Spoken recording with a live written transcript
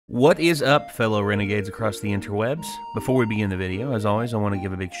What is up, fellow renegades across the interwebs? Before we begin the video, as always, I want to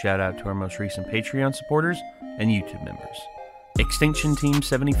give a big shout out to our most recent Patreon supporters and YouTube members. Extinction Team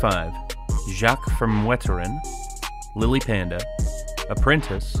 75, Jacques from Weteran, Lily Panda,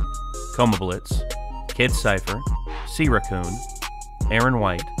 Apprentice, Coma Blitz, Kid Cypher, Sea Raccoon, Aaron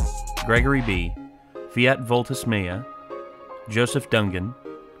White, Gregory B, Fiat Voltus Mea, Joseph Dungan,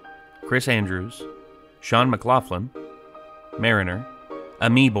 Chris Andrews, Sean McLaughlin, Mariner,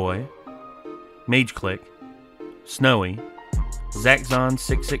 Boy, Mage Click, Snowy,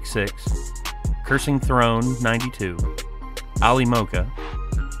 Zachzon666, Cursing Throne 92, Ali Mocha,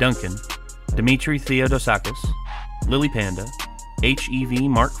 Duncan, Dimitri Theodosakis, Lily Panda, HEV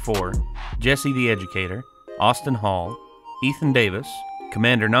Mark IV, Jesse the Educator, Austin Hall, Ethan Davis,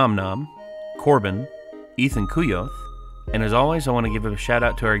 Commander Nom Nom, Corbin, Ethan Kuyoth, and as always, I want to give a shout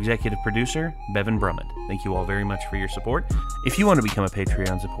out to our executive producer, Bevan Brummett. Thank you all very much for your support. If you want to become a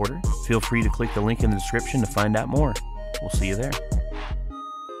Patreon supporter, feel free to click the link in the description to find out more. We'll see you there.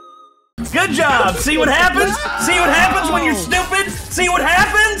 Good job! See what happens? See what happens when you're stupid? See what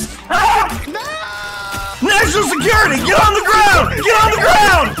happens? Ah! National security! Get on the ground! Get on the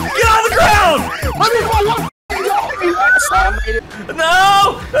ground! Get on the ground!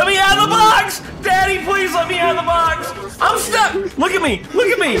 No! Let me out of the box! Daddy, please let me out of the box! I'm stuck! Look at me! Look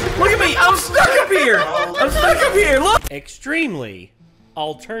at me! Look at me! I'm stuck up here! I'm stuck up here! Look! Extremely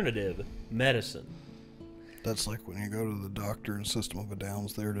alternative medicine. That's like when you go to the doctor and System of a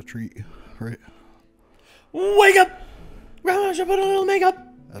Down's there to treat you, right? Wake up! Grandma should put a little makeup!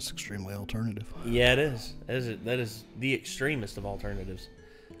 That's extremely alternative. Yeah, it is. That is the extremist of alternatives.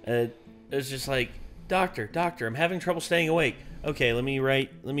 It's just like, Doctor, I'm having trouble staying awake. Okay, let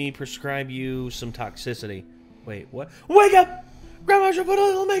me prescribe you some toxicity. Wait, what? Wake up! Grandma should put a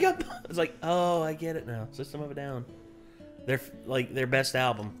little makeup! It's like, oh, I get it now. System of a Down. They're like their best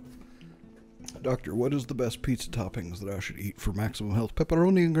album. Doctor, what is the best pizza toppings that I should eat for maximum health?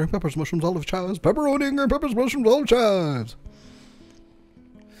 Pepperoni and green peppers, mushrooms, olive chives. Pepperoni and green peppers, mushrooms, olive chives.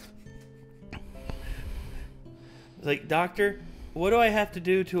 Like, doctor, what do I have to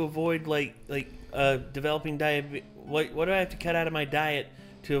do to avoid developing diabetes? What do I have to cut out of my diet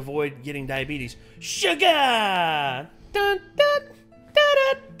to avoid getting diabetes? Sugar! Dun, dun, dun,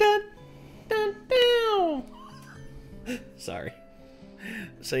 dun, dun, dun, dun. Sorry.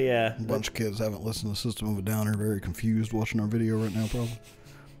 So yeah, a bunch of kids haven't listened to System of a Down are very confused watching our video right now, probably.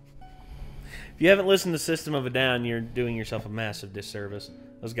 If you haven't listened to System of a Down, you're doing yourself a massive disservice.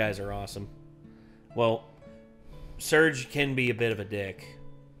 Those guys are awesome. Well, Surge can be a bit of a dick,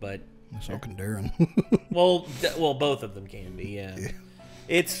 but so can Derryn. well, both of them can be. Yeah.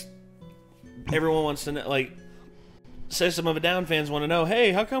 It's everyone wants to know. Like, System of a Down fans want to know,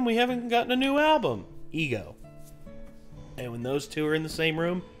 hey, how come we haven't gotten a new album? Ego. And when those two are in the same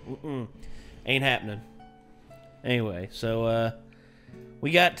room, ain't happening. Anyway, so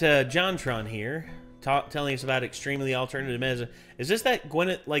we got Jontron here telling us about extremely alternative medicine. Is this that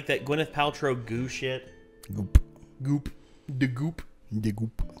Gwyneth Paltrow goo shit? Goop. Goop. The goop. The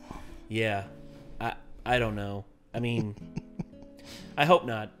goop. Yeah. I don't know. I mean, I hope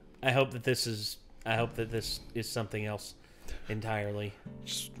not. I hope that this is something else entirely.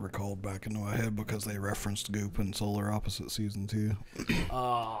 Just recalled back into my head because they referenced Goop in Solar Opposite Season 2.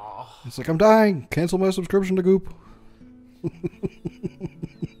 Oh. It's like, I'm dying. Cancel my subscription to Goop.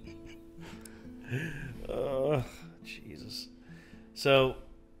 Jesus. So,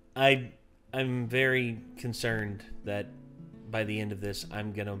 I'm very concerned that by the end of this,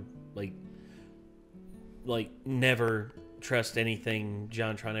 I'm gonna never trust anything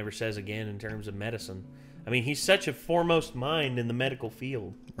Jontron ever says again in terms of medicine. I mean, he's such a foremost mind in the medical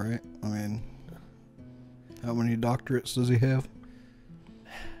field. Right. I mean, how many doctorates does he have?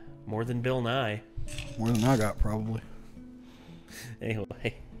 More than Bill Nye. More than I got, probably.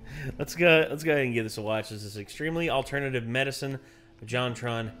 Anyway, let's go ahead and give this a watch. This is Extremely Alternative Medicine,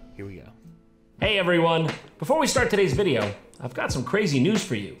 Jontron. Here we go. Hey everyone! Before we start today's video, I've got some crazy news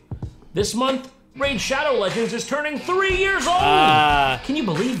for you. This month, Raid Shadow Legends is turning 3 years old! Can you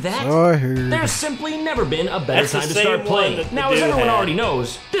believe that? I heard. There's simply never been a better time to start playing. Now, as everyone already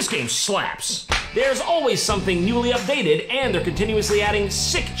knows, this game slaps. There's always something newly updated, and they're continuously adding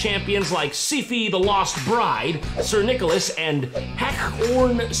sick champions like Sifi the Lost Bride, Sir Nicholas, and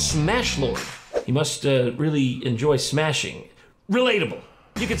Hackhorn Smashlord. You must really enjoy smashing. Relatable.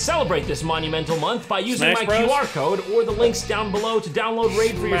 You can celebrate this monumental month by using my QR code or the links down below to download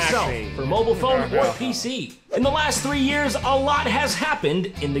Raid for yourself for mobile phone or PC. In the last 3 years, a lot has happened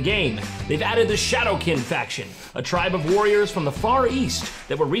in the game. They've added the Shadowkin faction, a tribe of warriors from the Far East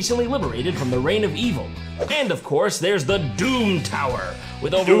that were recently liberated from the reign of evil. And of course, there's the Doom Tower,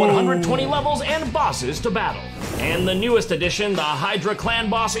 with over 120 levels and bosses to battle. And the newest addition, the Hydra Clan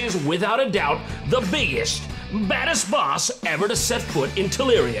boss, is without a doubt the biggest, baddest boss ever to set foot in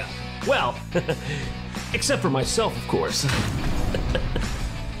Teleria. Well, except for myself, of course.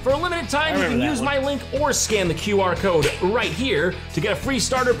 For a limited time, you can use my link or scan the QR code right here to get a free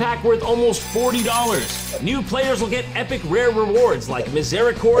starter pack worth almost $40. New players will get epic rare rewards like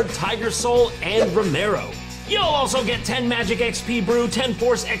Misericord, Tiger Soul, and Romero. You'll also get 10 Magic XP Brew, 10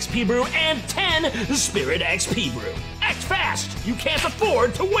 Force XP Brew, and 10 Spirit XP Brew. Act fast! You can't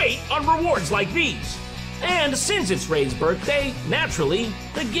afford to wait on rewards like these. And since it's Ray's birthday, naturally,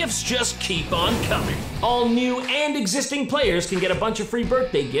 the gifts just keep on coming. All new and existing players can get a bunch of free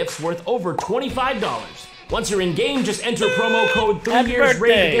birthday gifts worth over $25. Once you're in-game, just enter promo code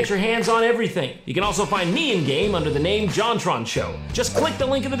 3YearsRay to get your hands on everything. You can also find me in-game under the name JonTron Show. Just click the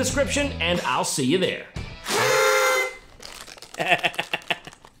link in the description and I'll see you there.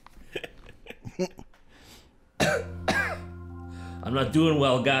 I'm not doing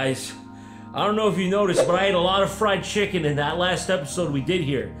well, guys. I don't know if you noticed, but I ate a lot of fried chicken in that last episode we did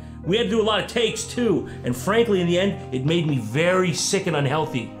here. We had to do a lot of takes too, and frankly, in the end, it made me very sick and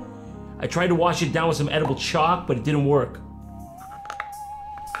unhealthy. I tried to wash it down with some edible chalk, but it didn't work.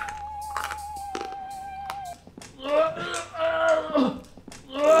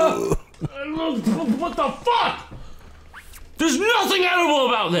 What the fuck? There's nothing edible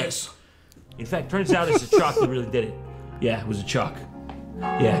about this! In fact, turns out it's the chalk that really did it. Yeah, it was a chalk.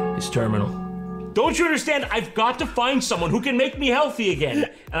 Yeah, it's terminal. Don't you understand? I've got to find someone who can make me healthy again.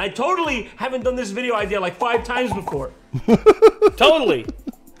 And I totally haven't done this video idea like 5 times before. Totally.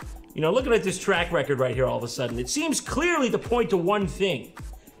 You know, looking at this track record right here all of a sudden, it seems clearly to point to one thing.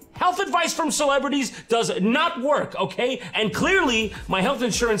 Health advice from celebrities does not work, okay? And clearly, my health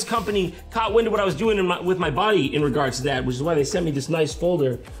insurance company caught wind of what I was doing with my body in regards to that, which is why they sent me this nice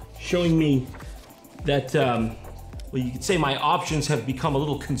folder showing me that, well, you could say my options have become a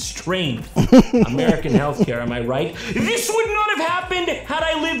little constrained. American healthcare, am I right? This would not have happened had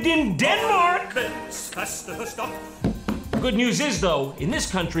I lived in Denmark! Good news is, though, in this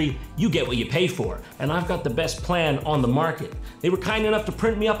country, you get what you pay for, and I've got the best plan on the market. They were kind enough to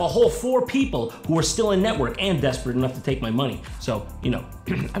print me up a whole 4 people who are still in network and desperate enough to take my money. So, you know,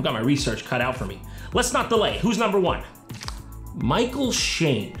 I've got my research cut out for me. Let's not delay. Who's number 1? Michael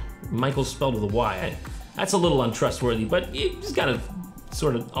Shane. Michael's spelled with a Y. That's a little untrustworthy, but he's got a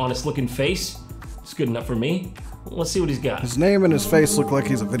sort of honest-looking face. It's good enough for me. Let's see what he's got. His name and his face look like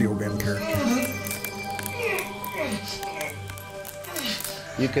he's a video game character.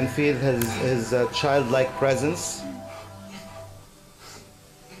 You can feel his childlike presence.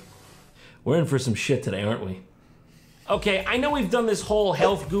 We're in for some shit today, aren't we? Okay, I know we've done this whole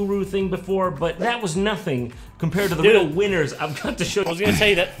health guru thing before, but that was nothing compared to the real winners I've got to show you. I was gonna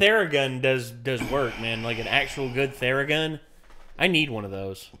say that Theragun does work, man. Like an actual good Theragun. I need one of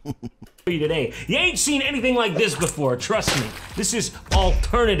those. Today, you ain't seen anything like this before. Trust me. This is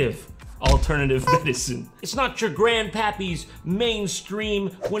alternative medicine. It's not your grandpappy's mainstream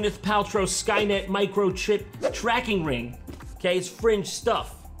Gwyneth Paltrow Skynet microchip tracking ring. Okay, it's fringe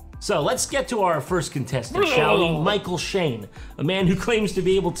stuff. So let's get to our first contestant, shall we? Michael Shane, a man who claims to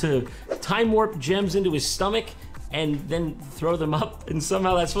be able to time warp gems into his stomach and then throw them up, and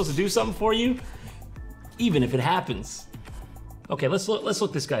somehow that's supposed to do something for you, even if it happens. Okay, let's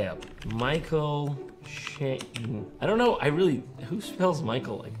look this guy up. Michael Shane. I don't know. Who spells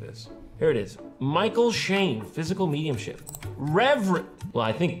Michael like this? Here it is. Michael Shane, physical mediumship. Reverend. Well,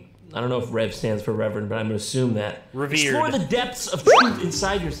 I don't know if Rev stands for Reverend, but I'm gonna assume that. Revered. Explore the depths of truth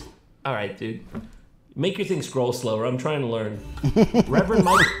inside your. All right, dude. Make your thing scroll slower. I'm trying to learn. Reverend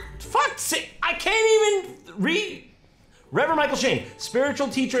Michael. Fuck's sake! I can't even read. Reverend Michael Shane, spiritual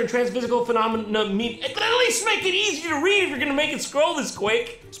teacher and transphysical phenomena. At least make it easy to read if you're gonna make it scroll this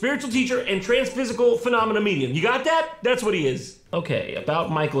quick. Spiritual teacher and transphysical phenomena medium. You got that? That's what he is. Okay, about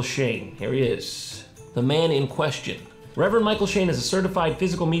Michael Shane. Here he is. The man in question. Reverend Michael Shane is a certified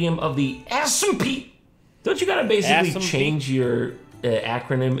physical medium of the SMP. Don't you gotta basically change your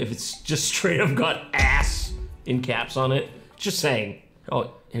acronym if it's just straight up got ass in caps on it? Just saying.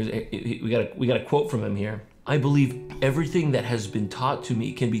 Oh, we got a quote from him here. I believe everything that has been taught to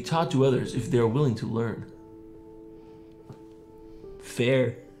me can be taught to others if they are willing to learn.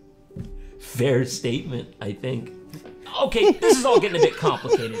 Fair statement, I think. Okay, this is all getting a bit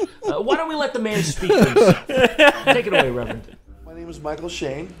complicated. Why don't we let the man speak for himself? Take it away, Reverend. My name is Michael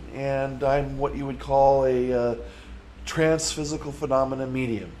Shane, and I'm what you would call a transphysical phenomena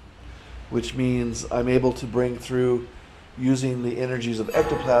medium, which means I'm able to bring through using the energies of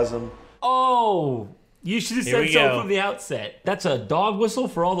ectoplasm. Oh, You should have said so from the outset. That's a dog whistle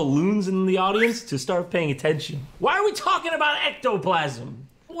for all the loons in the audience to start paying attention. Why are we talking about ectoplasm?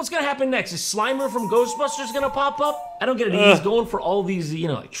 What's gonna happen next? Is Slimer from Ghostbusters gonna pop up? I don't get it. He's going for all these, you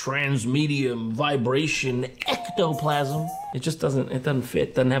know, like transmedium, vibration, ectoplasm. It just doesn't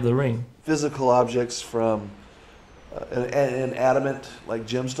fit, doesn't have the ring. Physical objects from an adamant, like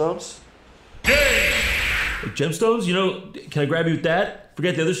gemstones. Like gemstones, you know, can I grab you with that?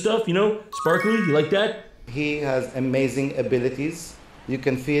 Forget the other stuff, you know? Sparkly, you like that? He has amazing abilities. You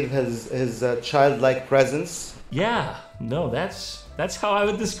can feel his childlike presence. Yeah, no, that's how I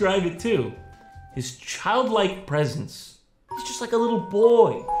would describe it too. His childlike presence. He's just like a little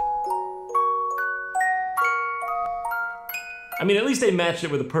boy. I mean, at least they matched it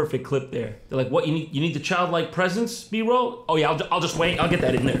with a perfect clip there. They're like, what, you need the childlike presence, B-roll? Oh yeah, I'll just wait, I'll get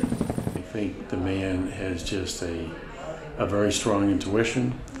that in there. I think the man has just a very strong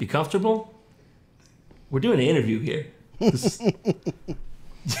intuition. You comfortable? We're doing an interview here.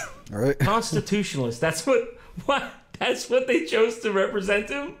 All right. Constitutionalist, that's what they chose to represent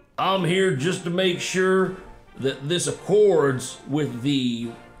him? I'm here just to make sure that this accords with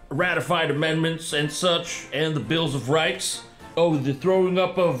the ratified amendments and such, and the Bills of Rights. Oh, the throwing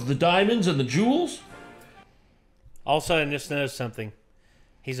up of the diamonds and the jewels? Also, I just noticed something.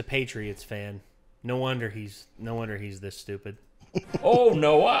 He's a Patriots fan. No wonder he's this stupid. Oh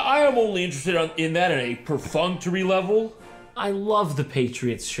no, I am only interested in that at a perfunctory level. I love the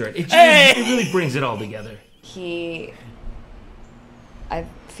Patriots shirt. It really brings it all together. He, I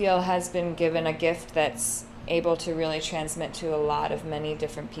feel, has been given a gift that's able to really transmit to many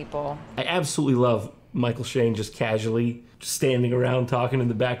different people. I absolutely love Michael Shane just casually standing around talking in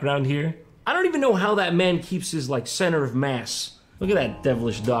the background here. I don't even know how that man keeps his like center of mass. Look at that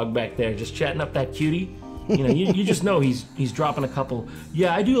devilish dog back there just chatting up that cutie. You know, you just know he's dropping a couple.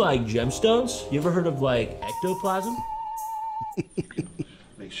 Yeah, I do like gemstones. You ever heard of like ectoplasm?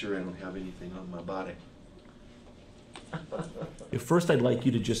 Make sure I don't have anything on my body. At first, I'd like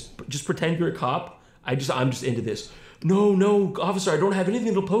you to just pretend you're a cop. I'm just into this. No, officer, I don't have anything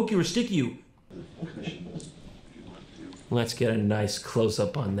that'll poke you or stick you. Let's get a nice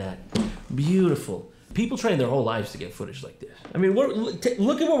close-up on that. Beautiful. People train their whole lives to get footage like this. I mean, look at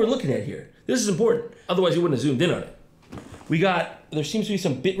what we're looking at here. This is important. Otherwise, you wouldn't have zoomed in on it. There seems to be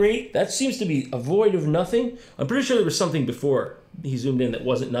some bit rate. That seems to be a void of nothing. I'm pretty sure there was something before he zoomed in that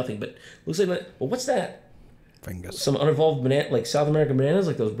wasn't nothing, but looks like, well, what's that? Fingers. Some unevolved banana, like South American bananas,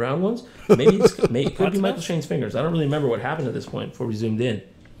 like those brown ones. Maybe it could be Michael Shane's fingers. I don't really remember what happened at this point before we zoomed in.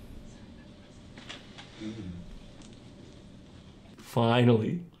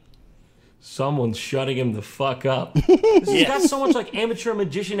 Finally, someone's shutting him the fuck up. This has got so much like amateur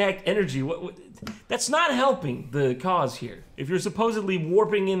magician act energy. That's not helping the cause here. If you're supposedly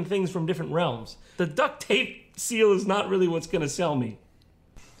warping in things from different realms, the duct tape seal is not really what's gonna sell me.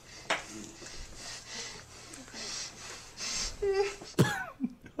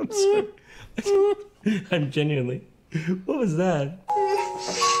 I'm sorry. I'm genuinely. What was that?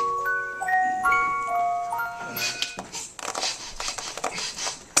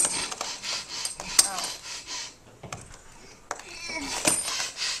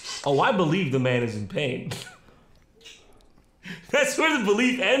 Oh, I believe the man is in pain. That's where the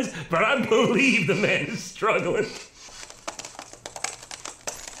belief ends, but I believe the man is struggling.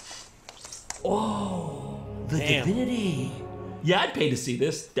 Oh, the divinity. Yeah, I'd pay to see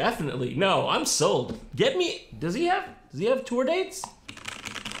this, definitely. No, I'm sold. Get me, does he have tour dates?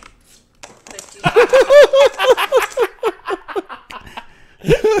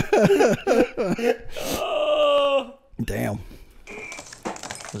 Oh. Damn.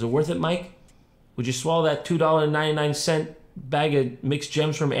 Was it worth it, Mike? Would you swallow that $2.99 bag of mixed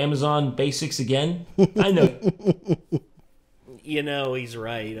gems from Amazon Basics again? I know. You know, he's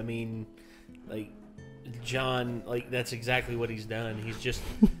right. I mean, like, John, like, that's exactly what he's done. He's just,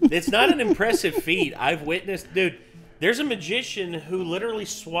 it's not an impressive feat. I've witnessed, dude, there's a magician who literally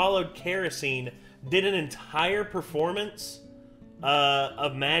swallowed kerosene, did an entire performance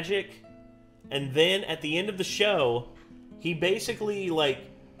of magic, and then at the end of the show, he basically,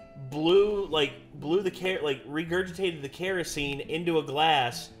 regurgitated the kerosene into a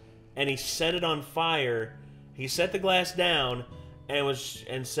glass, and he set it on fire. He set the glass down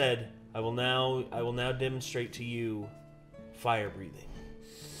and said, I will now demonstrate to you fire breathing.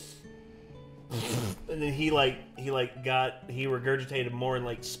 And then he regurgitated more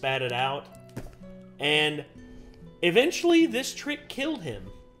and spat it out. And eventually this trick killed him.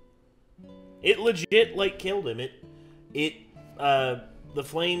 It legit killed him. The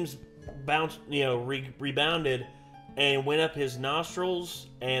flames bounced, rebounded and went up his nostrils,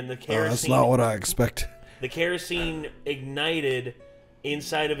 and the kerosene... that's not what I expect. The kerosene ignited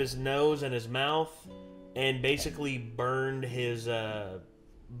inside of his nose and his mouth, and basically burned him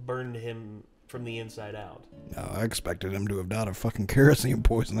from the inside out. No, I expected him to have died of fucking kerosene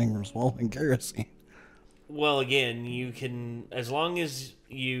poisoning from swallowing kerosene. Well, again, you can, as long as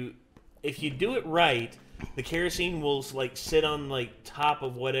if you do it right, the kerosene will like sit on like top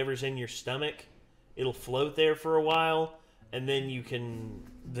of whatever's in your stomach. It'll float there for a while, and then you can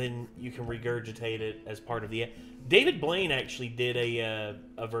regurgitate it as part of the... David Blaine actually did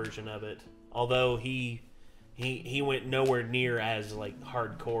a version of it, although he went nowhere near as like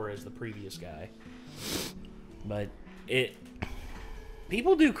hardcore as the previous guy. But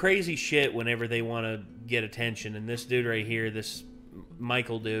people do crazy shit whenever they want to get attention, and this dude right here, this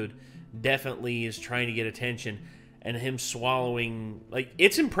Michael dude, definitely is trying to get attention. And him swallowing, like,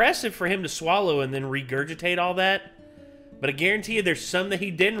 it's impressive for him to swallow and then regurgitate all that. But I guarantee you there's some that he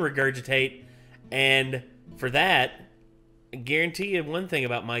didn't regurgitate. And for that, I guarantee you one thing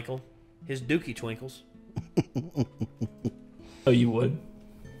about Michael. His dookie twinkles. Oh, you would?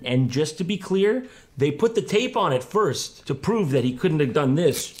 And just to be clear, they put the tape on it first to prove that he couldn't have done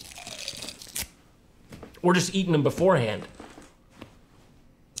this. Or just eaten them beforehand.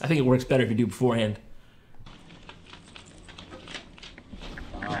 I think it works better if you do beforehand.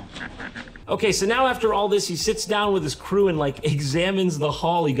 Okay, so now after all this, he sits down with his crew and, like, examines the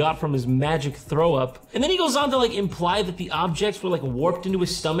haul he got from his magic throw-up. And then he goes on to, like, imply that the objects were, like, warped into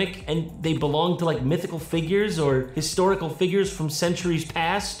his stomach and they belonged to, like, mythical figures or historical figures from centuries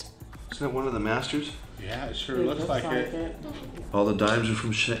past. Isn't it one of the masters? Yeah, it sure looks like it. All the dimes are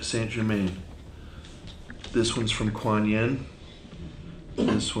from Saint-Germain. This one's from Kuan Yin.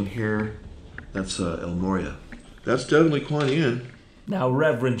 This one here, that's El Moria. That's definitely Kuan Yin. Now,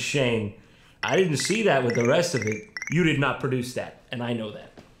 Reverend Shane, I didn't see that with the rest of it. You did not produce that, and I know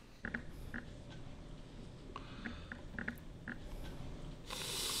that.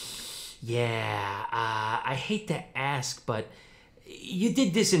 Yeah, I hate to ask, but you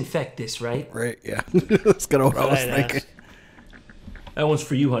did disinfect this, right? Right, yeah. That's kind of what I was thinking. That one's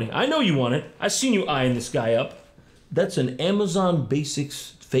for you, honey. I know you want it. I've seen you eyeing this guy up. That's an Amazon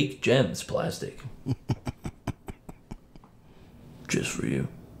Basics fake gems plastic. Just for you.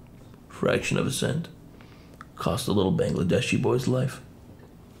 Fraction of a cent. Cost a little Bangladeshi boy's life.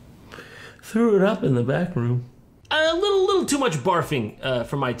 Threw it up in the back room. A little too much barfing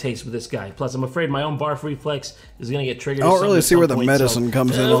for my taste with this guy. Plus, I'm afraid my own barf reflex is going to get triggered. I don't really see where the medicine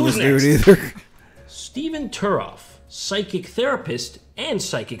comes in on this dude either. Stephen Turoff, psychic therapist and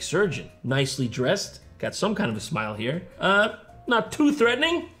psychic surgeon. Nicely dressed. Got some kind of a smile here. Not too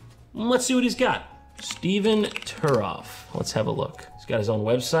threatening. Let's see what he's got. Stephen Turoff. Let's have a look. He's got his own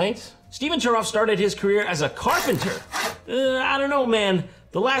website. Stephen Turoff started his career as a carpenter. I don't know, man.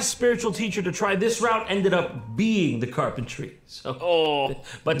 The last spiritual teacher to try this route ended up being the carpentry. So,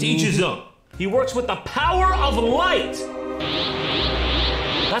 but to each his own. He works with the power of light.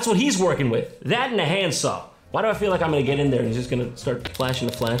 That's what he's working with. That and a handsaw. Why do I feel like I'm gonna get in there and he's just gonna start flashing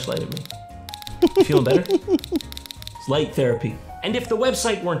a flashlight at me? You feeling better? It's light therapy. And if the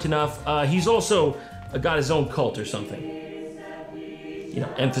website weren't enough, he's also got his own cult or something. You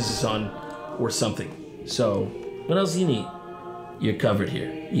know, emphasis on or something. So, what else do you need? You're covered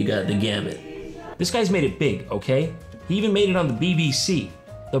here. You got the gamut. This guy's made it big, okay? He even made it on the BBC,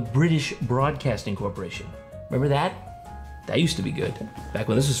 the British Broadcasting Corporation. Remember that? That used to be good. Back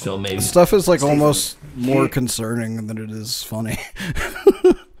when this was filmed, maybe. The stuff is like almost more concerning than it is funny.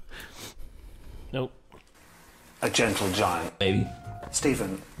 Nope. A gentle giant. Maybe.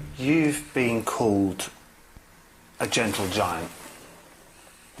 Stephen, you've been called a gentle giant.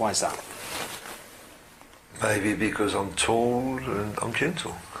 Why is that? Maybe because I'm tall and I'm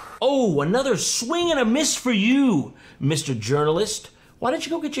gentle. Oh, another swing and a miss for you, Mr. Journalist. Why don't you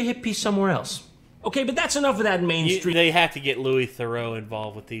go get your hit piece somewhere else? Okay, but that's enough of that Main Street. They have to get Louis Theroux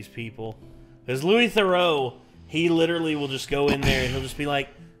involved with these people. Because Louis Theroux, he literally will just go in there and he'll just be like,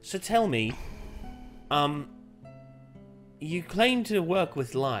 so tell me, you claim to work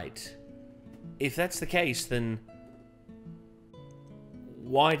with light. If that's the case, then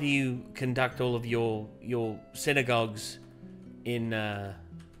why do you conduct all of your synagogues in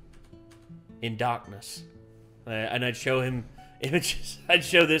darkness? And I'd show him images. I'd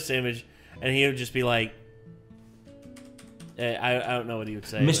show this image, and he would just be like, I don't know what he would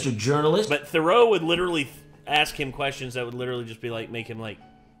say. Mr. Journalist? But Theroux would literally ask him questions that would literally just be like, make him like,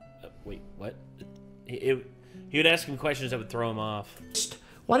 wait, what? He would ask him questions that would throw him off.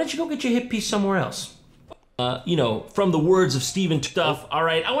 Why don't you go get your hit piece somewhere else? you know, from the words of Stephen stuff. All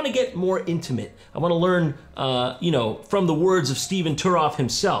right, I want to get more intimate. I want to learn, you know, from the words of Stephen Turoff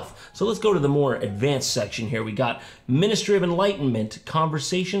himself. So let's go to the more advanced section here. We got Ministry of Enlightenment,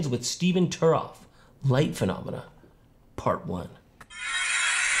 Conversations with Stephen Turoff, Light Phenomena, Part 1.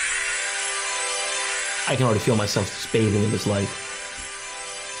 I can already feel myself just bathing in this light.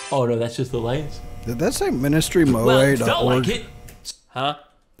 Oh no, that's just the lights? Did that say ministrymoe.org? Well, it felt like it. Huh?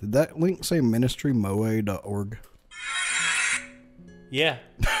 Did that link say ministrymoe.org? Yeah.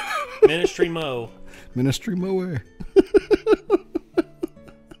 Ministry Mo. Ministry Moe.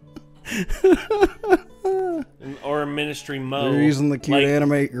 Or Ministry Mo. They're using the cute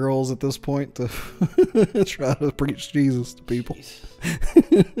anime girls at this point to try to preach Jesus to people.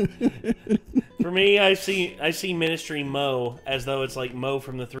 For me, I see Ministry Mo as though it's like Mo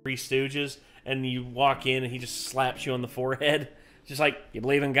from the Three Stooges, and you walk in and he just slaps you on the forehead. Just like, you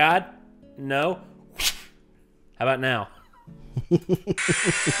believe in God? No? How about now?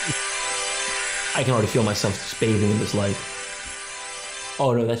 I can already feel myself just bathing in this light.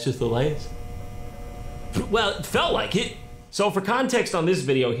 Oh no, that's just the lights? Well, it felt like it. So for context on this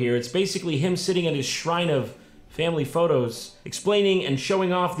video here, it's basically him sitting at his shrine of family photos, explaining and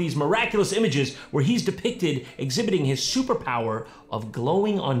showing off these miraculous images where he's depicted exhibiting his superpower of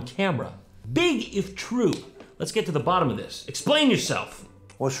glowing on camera. Big if true. Let's get to the bottom of this. Explain yourself.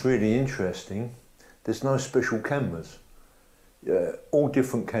 What's really interesting, there's no special cameras. All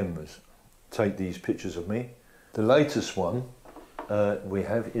different cameras take these pictures of me. The latest one we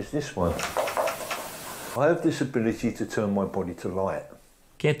have is this one. I have this ability to turn my body to light.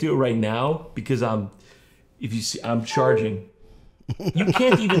 Can't do it right now because if you see, I'm charging. You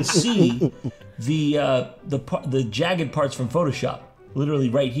can't even see the jagged parts from Photoshop. Literally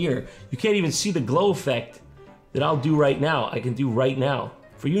right here. You can't even see the glow effect that I'll do right now. I can do right now.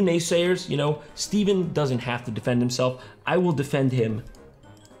 For you naysayers, you know, Stephen doesn't have to defend himself. I will defend him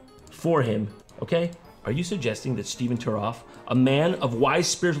for him, okay? Are you suggesting that Stephen Turoff, a man of wise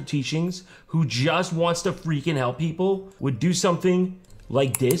spiritual teachings who just wants to freaking help people, would do something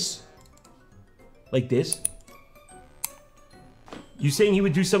like this? Like this? You saying he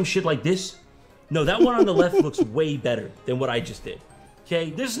would do some shit like this? No, that one on the left looks way better than what I just did. Okay?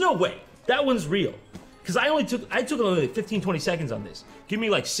 There's no way. That one's real. Because I took only like 15, 20 seconds on this. Give me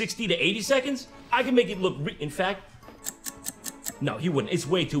like 60 to 80 seconds, I can make it look in fact, no, he wouldn't. It's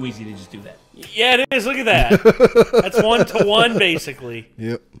way too easy to just do that. Yeah, it is. Look at that. That's 1-to-1, basically.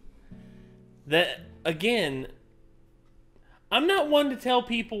 Yep. That, again, I'm not one to tell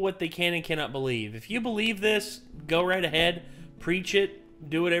people what they can and cannot believe. If you believe this, go right ahead. Preach it.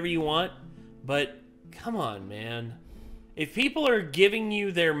 Do whatever you want. But, come on, man. If people are giving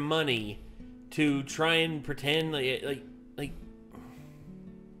you their money to try and pretend like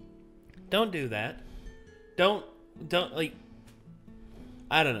don't do that. Don't like,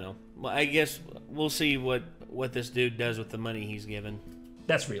 I don't know. Well, I guess we'll see what this dude does with the money he's given.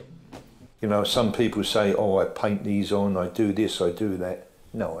 That's real. You know, some people say, oh, I paint these on, I do this, I do that.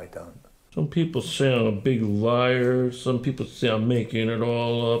 No, I don't. Some people say I'm a big liar. Some people say I'm making it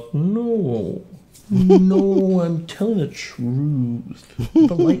all up. No. No, I'm telling the truth.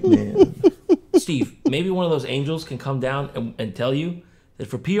 The light man. Steve, maybe one of those angels can come down and tell you that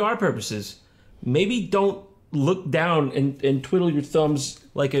for PR purposes, maybe don't look down and twiddle your thumbs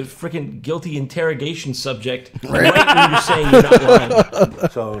like a freaking guilty interrogation subject right when you're saying you're not lying.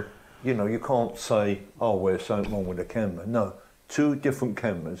 So, you know, you can't say, oh, there's something wrong with the camera. No, 2 different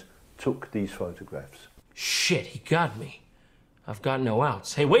cameras took these photographs. Shit, he got me. I've got no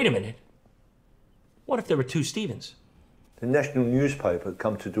outs. Hey, wait a minute. What if there were 2 Stevens? The national newspaper had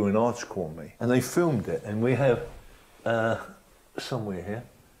come to do an article on me, and they filmed it, and we have, somewhere here,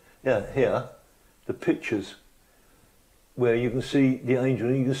 yeah, here, the pictures where you can see the angel,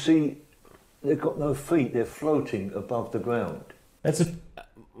 and you can see they've got no feet, they're floating above the ground. That's a...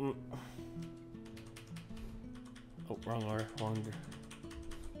 Oh, wrong order, longer.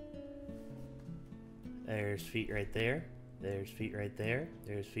 There's feet right there. There's feet right there.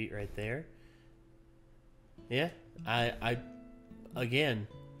 There's feet right there. Yeah, again,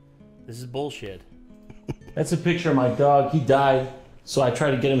 this is bullshit. That's a picture of my dog. He died, so I try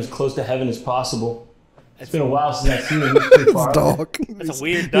to get him as close to heaven as possible. It's been a while since I've seen him. He's pretty far. Dog. That's a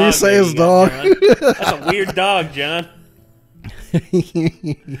weird dog. You say his dog. That's a weird dog, John.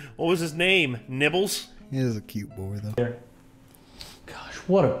 What was his name? Nibbles? He is a cute boy, though. Gosh,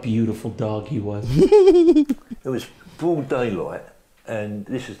 what a beautiful dog he was. It was broad daylight, and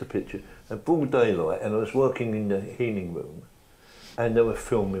this is the picture. At broad daylight, and I was working in the healing room, and they were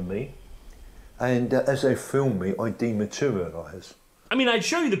filming me. And as they filmed me, I dematerialised. I mean, I'd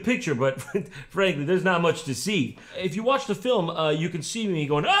show you the picture, but frankly, there's not much to see. If you watch the film, you can see me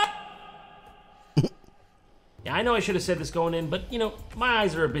going, ah! Yeah, I know I should have said this going in, but, you know, my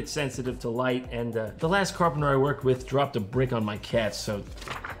eyes are a bit sensitive to light, and the last carpenter I worked with dropped a brick on my cats, so...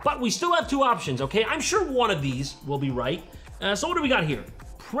 But we still have two options, okay? I'm sure one of these will be right. So what do we got here?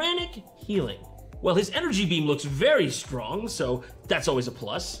 Pranic Healing. Well, his energy beam looks very strong, so that's always a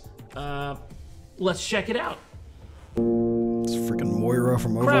plus. Let's check it out. It's freaking Moira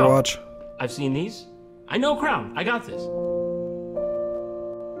from Crown. Overwatch. I've seen these. I know Crown. I got this.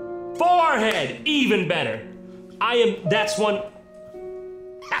 Forehead, even better. That's one.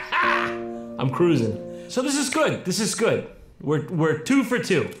 I'm cruising. So this is good. This is good. We're 2 for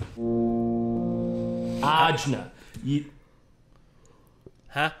 2. Ajna.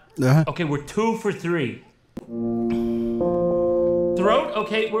 Huh? Okay, we're 2 for 3. Throat.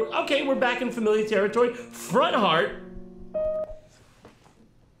 Okay, we're back in familiar territory. Front heart.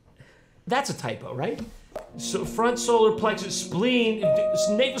 That's a typo, right? So front solar plexus, spleen,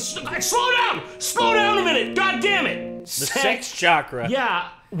 navel. Slow down! Slow down a minute! God damn it! The sex chakra. Yeah.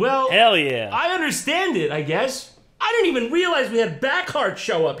 Well. Hell yeah. I understand it. I guess. I didn't even realize we had back heart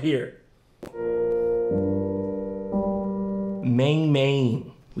show up here.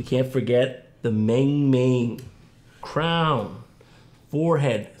 Main. We can't forget the main. Crown.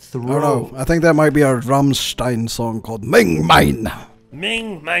 Forehead. Throat. Oh no, I think that might be a Rammstein song called Ming Mein.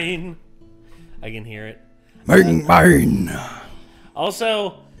 Ming Mein. I can hear it. Ming Mein.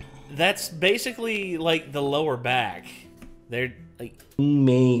 Also, that's basically like the lower back. They're like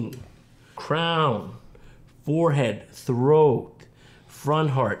main. Crown. Forehead. Throat.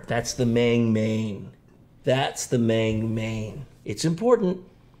 Front heart. That's the main. That's the main. It's important.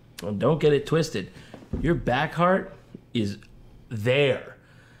 Well, don't get it twisted. Your back heart is there.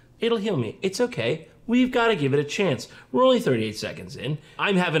 It'll heal me. It's okay. We've got to give it a chance. We're only 38 seconds in.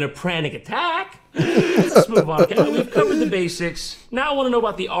 I'm having a pranic attack. Let's move on. Okay, we've covered the basics. Now I want to know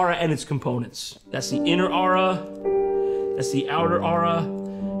about the aura and its components. That's the inner aura. That's the outer aura.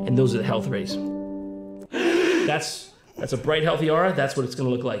 And those are the health rays. That's a bright, healthy aura. That's what it's going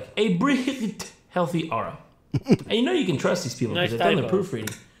to look like. A bright, healthy aura. And you know you can trust these people because they've done the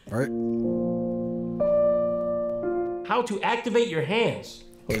proofreading. All right. How to activate your hands.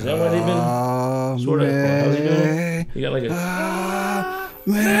 Oh, is that what they've been sort of? How's he doing it? You got like a.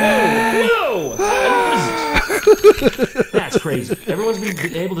 Whoa! That's crazy. Everyone's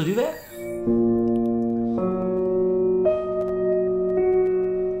been able to do that?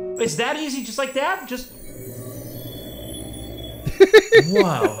 It's that easy, just like that? Just.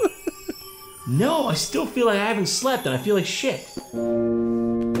 Wow. No, I still feel like I haven't slept and I feel like shit.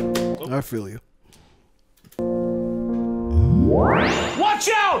 I feel you. Watch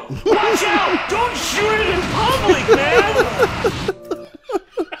out! Watch out! Don't shoot it in public, man!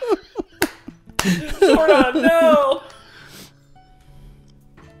 Zordon, no!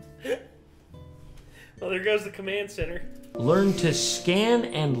 Well, there goes the command center. Learn to scan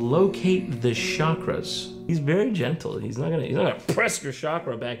and locate the chakras. He's very gentle. He's not gonna press your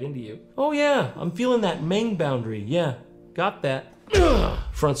chakra back into you. Oh yeah, I'm feeling that main boundary. Yeah, got that. Ugh.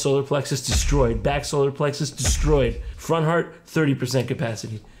 Front solar plexus destroyed. Back solar plexus destroyed. Front heart 30%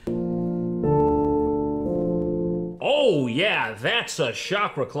 capacity. Oh yeah, that's a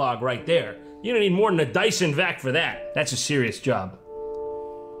chakra clog right there. You don't need more than a Dyson vac for that. That's a serious job.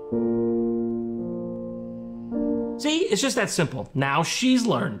 See, it's just that simple. Now she's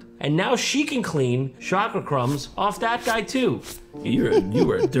learned, and now she can clean chakra crumbs off that guy too. You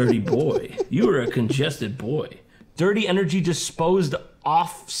were a dirty boy. You were a congested boy. Dirty energy disposed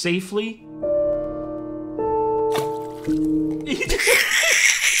off safely.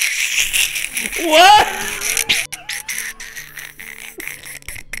 What?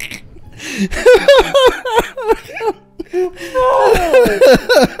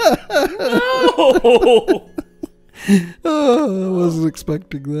 No! Oh, I wasn't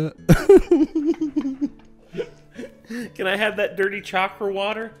expecting that. Can I have that dirty chakra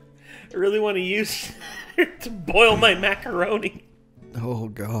water? I really want to use it to boil my macaroni. Oh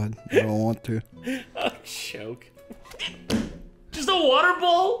God, I don't want to. Oh, choke. Just a water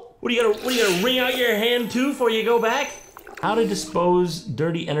bowl? What are you gonna wring out your hand too before you go back? How to dispose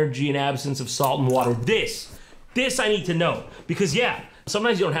dirty energy in absence of salt and water. This I need to know. Because yeah,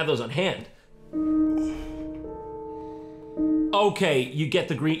 sometimes you don't have those on hand. Okay, you get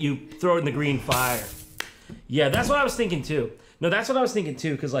the green, you throw it in the green fire. Yeah, that's what I was thinking too. No, that's what I was thinking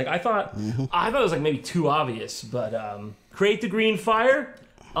too, because like I thought it was like maybe too obvious, but create the green fire,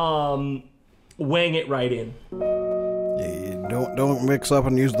 wang it right in. Yeah, don't mix up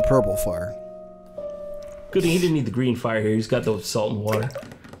and use the purple fire. Good thing he didn't need the green fire here. He's got the salt and water.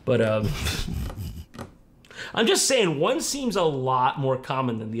 But I'm just saying, one seems a lot more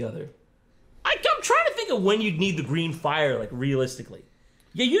common than the other. I'm trying to think of when you'd need the green fire, like, realistically.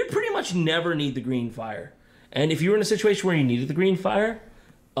 Yeah, you'd pretty much never need the green fire. And if you were in a situation where you needed the green fire,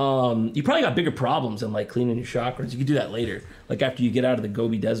 you probably got bigger problems than, like, cleaning your chakras. You could do that later, like after you get out of the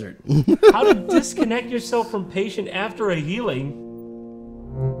Gobi Desert. How to disconnect yourself from patient after a healing.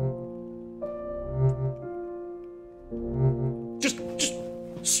 Just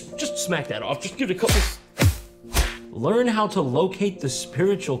smack that off. Just give it a couple... Learn how to locate the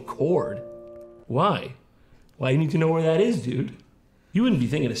spiritual cord. Why? Why, you need to know where that is, dude. You wouldn't be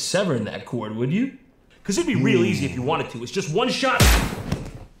thinking of severing that cord, would you? Because it'd be real easy if you wanted to. It's just one shot.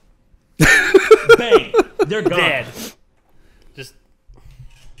 Bang. They're gone. Dead. Just...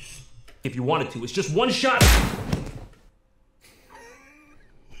 If you wanted to. It's just one shot.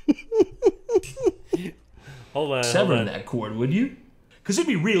 Hold on. Severing that cord, would you? Because it'd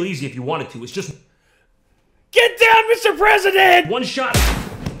be real easy if you wanted to. It's just... Get down, Mr. President! One shot.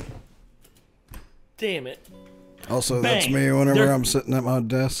 Damn it. Also, Bang. that's me whenever I'm sitting at my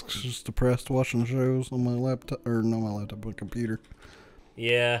desk, just depressed, watching shows on my laptop, or no, my laptop, my computer.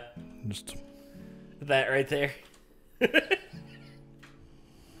 Yeah. Just that right there.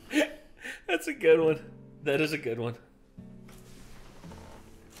 That's a good one. That is a good one.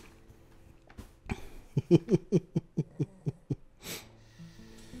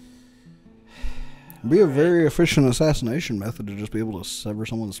 be a very efficient assassination method to just be able to sever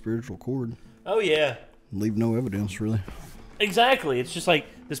someone's spiritual cord. Oh, yeah. Leave no evidence, really. Exactly. It's just like,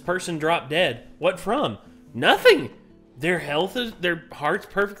 this person dropped dead. What from? Nothing. Their health is, their heart's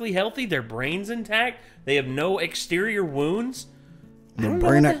perfectly healthy. Their brain's intact. They have no exterior wounds. Their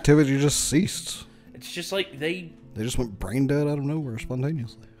brain activity just ceased. It's just like they just went brain dead out of nowhere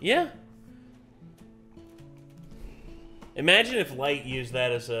spontaneously. Yeah. Imagine if Light used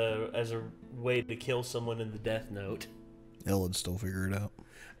that as a way to kill someone in the Death Note. Elle would still figure it out.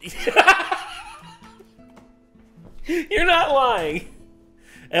 You're not lying.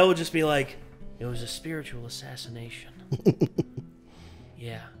 Elle would just be like, it was a spiritual assassination.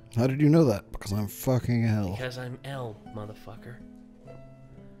 Yeah. How did you know that? Because I'm fucking Elle. Because I'm Elle, motherfucker.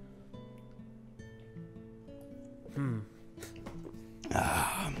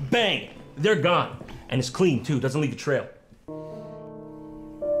 Bang! They're gone. And it's clean, too. Doesn't leave a trail.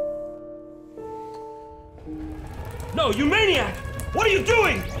 No, you maniac! What are you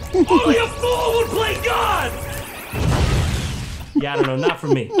doing? Only a fool would play God! Yeah, I don't know. Not for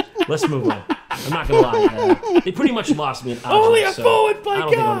me. Let's move on. I'm not gonna lie. They pretty much lost me an object, Only a fool would play I don't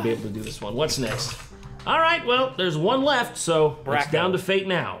think I'm God! gonna be able to do this one. What's next? All right, well, there's one left, so it's down to Fate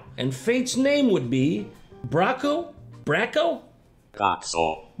now. And Fate's name would be Bracco? Bracco?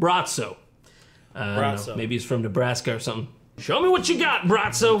 Brazzo. Brazzo. I don't know. Maybe he's from Nebraska or something. Show me what you got,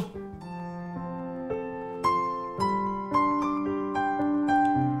 Brazzo.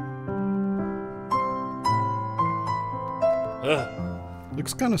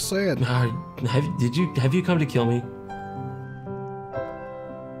 Looks kind of sad. Have you come to kill me?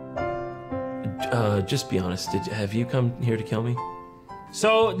 Just be honest. Have you come here to kill me?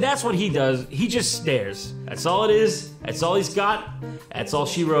 So that's what he does. He just stares. That's all it is. That's all he's got. That's all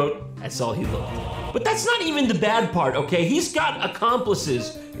she wrote. That's all he looked. But that's not even the bad part, okay? He's got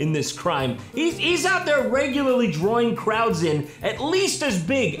accomplices in this crime. He's out there regularly drawing crowds in, at least as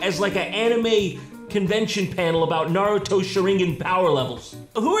big as like an anime convention panel about Naruto Sharingan power levels.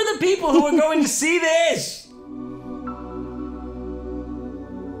 Who are the people who are going to see this?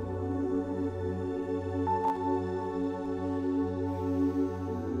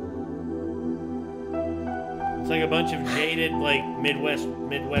 It's like a bunch of jaded, like,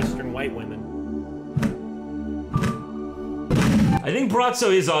 Midwestern white women. I think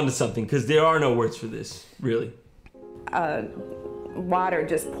Brazzo is onto something, because there are no words for this, really. Water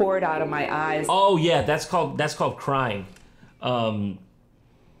just poured out of my eyes. Oh yeah, that's called crying.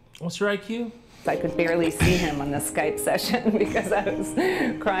 What's your IQ? I could barely see him on the Skype session because I was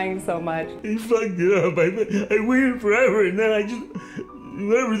crying so much. He fucked it up. I waited forever, and then I just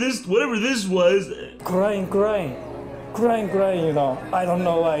whatever this was. Crying, you know. I don't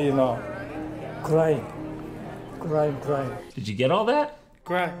know why, you know. Crying. Did you get all that?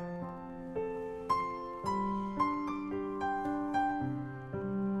 Cry.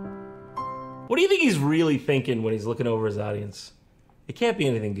 What do you think he's really thinking when he's looking over his audience? It can't be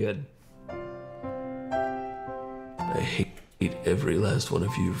anything good. I hate every last one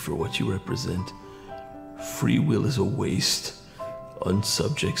of you for what you represent. Free will is a waste on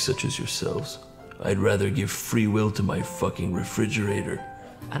subjects such as yourselves. I'd rather give free will to my fucking refrigerator.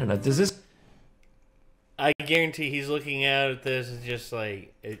 I don't know, does this... I guarantee he's looking out at this and just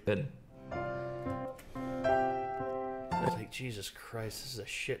like... Good. It's like, Jesus Christ, this is a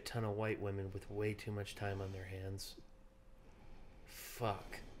shit ton of white women with way too much time on their hands.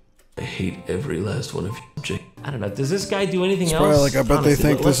 Fuck. I hate every last one of you. I don't know. Does this guy do anything It's else? probably like, I bet Honestly, they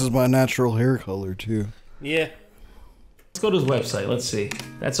think this is my natural hair color, too. Yeah. Let's go to his website. Let's see.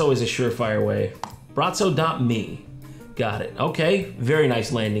 That's always a surefire way. Brazzo.me. Got it. Okay. Very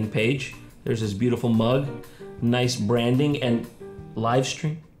nice landing page. There's his beautiful mug. Nice branding and live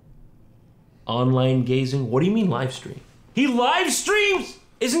stream. Online gazing. What do you mean live stream? He live streams!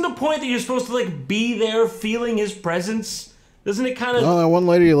 Isn't the point that you're supposed to like be there feeling his presence? Doesn't it kind of... No, that one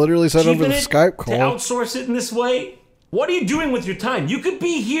lady literally said over the Skype call. To outsource it in this way? What are you doing with your time? You could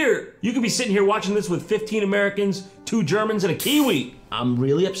be here. You could be sitting here watching this with 15 Americans, 2 Germans, and a Kiwi. I'm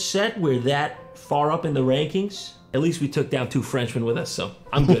really upset we're that far up in the rankings. At least we took down 2 Frenchmen with us, so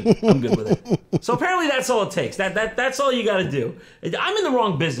I'm good. I'm good with it. So apparently that's all it takes. That's all you gotta do. I'm in the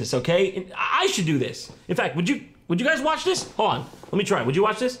wrong business, okay? I should do this. In fact, would you guys watch this? Hold on, let me try. Would you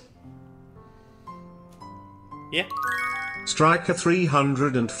watch this? Yeah. Striker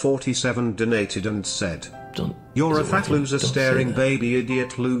 347 donated and said, "You're a fat loser, staring baby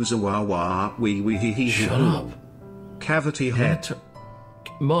idiot loser, wah wah, wee wee hee hee." Shut up. Cavity head.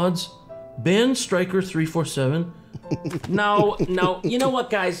 Mods, ban Striker 347. No, you know what,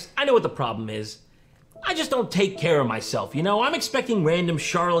 guys? I know what the problem is. I just don't take care of myself, you know? I'm expecting random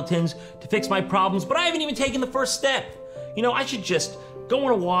charlatans to fix my problems, but I haven't even taken the first step. You know, I should just go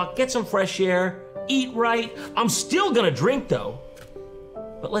on a walk, get some fresh air, eat right. I'm still gonna drink, though.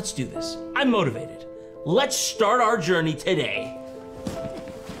 But let's do this. I'm motivated. Let's start our journey today.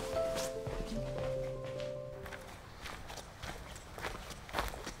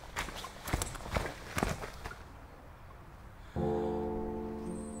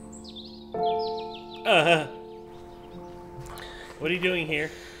 What are you doing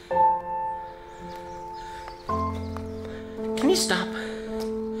here? Can you stop?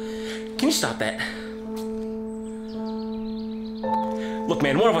 Can you stop that? Look,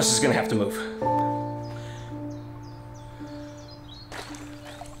 man, one of us is gonna have to move.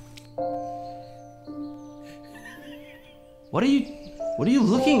 What are you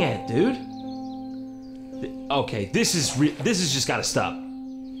looking at, dude? Okay, this is just gotta stop.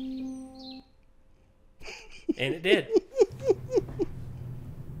 And it did.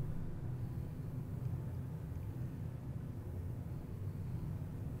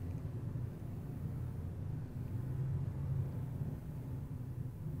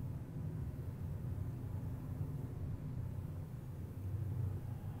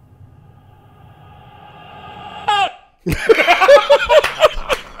 I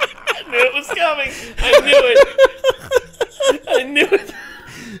knew it was coming. I knew it. I knew it.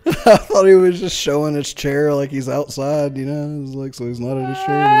 I thought he was just showing his chair like he's outside, you know? It was like, so he's not in his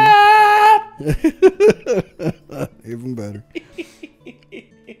chair. Even better.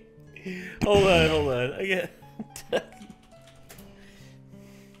 Hold on. I get.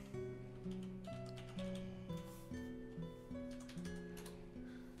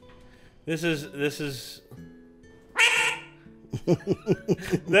 This is.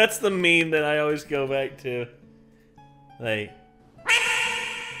 That's the meme that I always go back to. Like.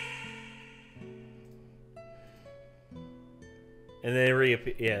 And then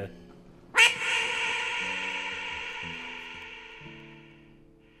reappear. Yeah.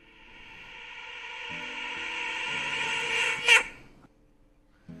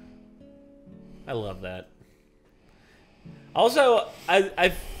 I love that. Also,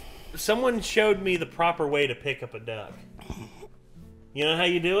 someone showed me the proper way to pick up a duck. You know how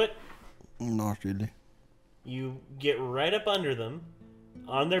you do it? Not really. You get right up under them,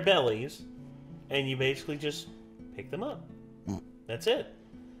 on their bellies, and you basically just pick them up. That's it.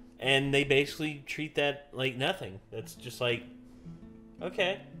 And they basically treat that like nothing. That's just like,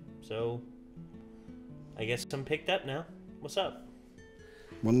 okay, so I guess I'm picked up now. What's up?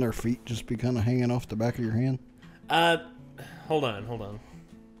 Wouldn't their feet just be kind of hanging off the back of your hand? Hold on.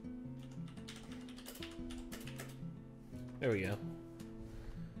 There we go.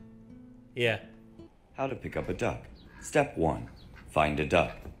 Yeah. How to pick up a duck. Step 1. Find a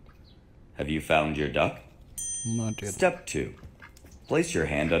duck. Have you found your duck? Not yet. Step 2. Place your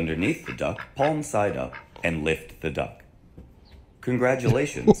hand underneath the duck, palm side up, and lift the duck.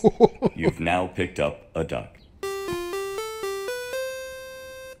 Congratulations. You've now picked up a duck.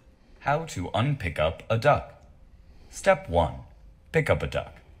 How to unpick up a duck. Step 1. Pick up a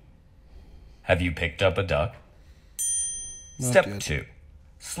duck. Have you picked up a duck? Step 2.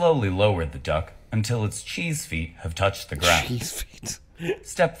 Slowly lower the duck until its cheese feet have touched the ground. Cheese feet.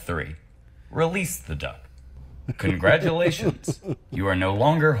 Step 3. Release the duck. Congratulations. You are no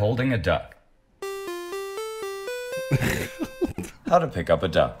longer holding a duck. How to pick up a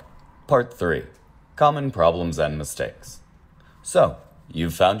duck. Part 3. Common problems and mistakes. So,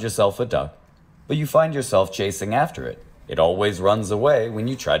 you've found yourself a duck, but you find yourself chasing after it. It always runs away when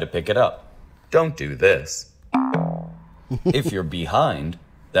you try to pick it up. Don't do this. If you're behind,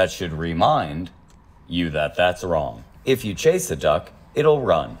 that should remind you that that's wrong. If you chase a duck, it'll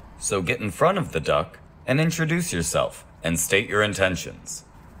run. So get in front of the duck and introduce yourself and state your intentions.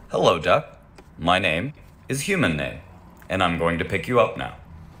 Hello, duck. My name is Human Name, and I'm going to pick you up now.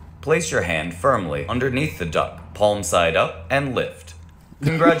 Place your hand firmly underneath the duck, palm side up, and lift.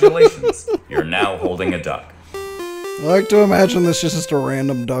 Congratulations, you're now holding a duck. I like to imagine this is just a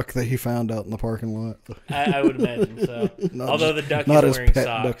random duck that he found out in the parking lot. I would imagine so. Although the duck not is his wearing pet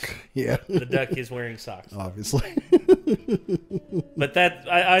socks. duck. Yeah. The duck is wearing socks. Obviously. But that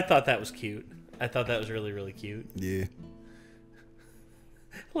I thought that was cute. I thought that was really, really cute. Yeah.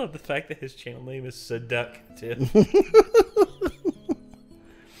 I love the fact that his channel name is Saduck, too.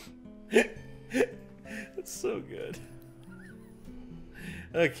 That's so good.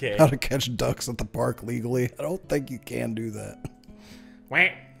 Okay. How to catch ducks at the park legally. I don't think you can do that. Wah.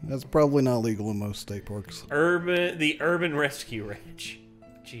 That's probably not legal in most state parks. The Urban Rescue Ranch.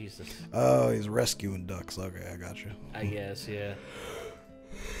 Jesus. Oh, he's rescuing ducks. Okay, I got you. I guess, yeah.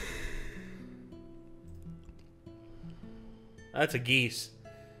 That's a geese.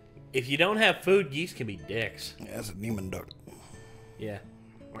 If you don't have food, geese can be dicks. Yeah, that's a Neiman duck. Yeah.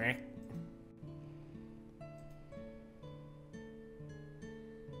 Wah.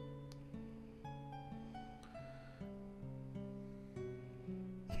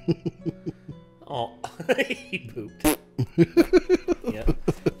 Oh, he pooped. Yep,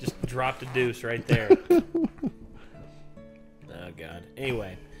 just dropped a deuce right there. Oh God.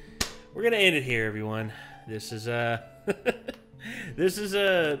 Anyway, we're gonna end it here, everyone. This is this was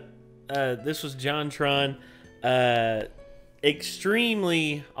JonTron,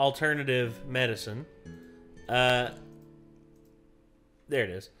 extremely alternative medicine. There it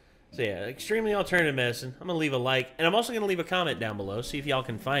is. So yeah, extremely alternative medicine. I'm going to leave a like, and I'm also going to leave a comment down below, see if y'all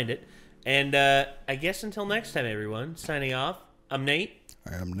can find it. And I guess until next time, everyone, signing off, I'm Nate.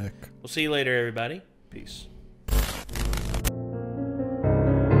 I am Nick. We'll see you later, everybody. Peace.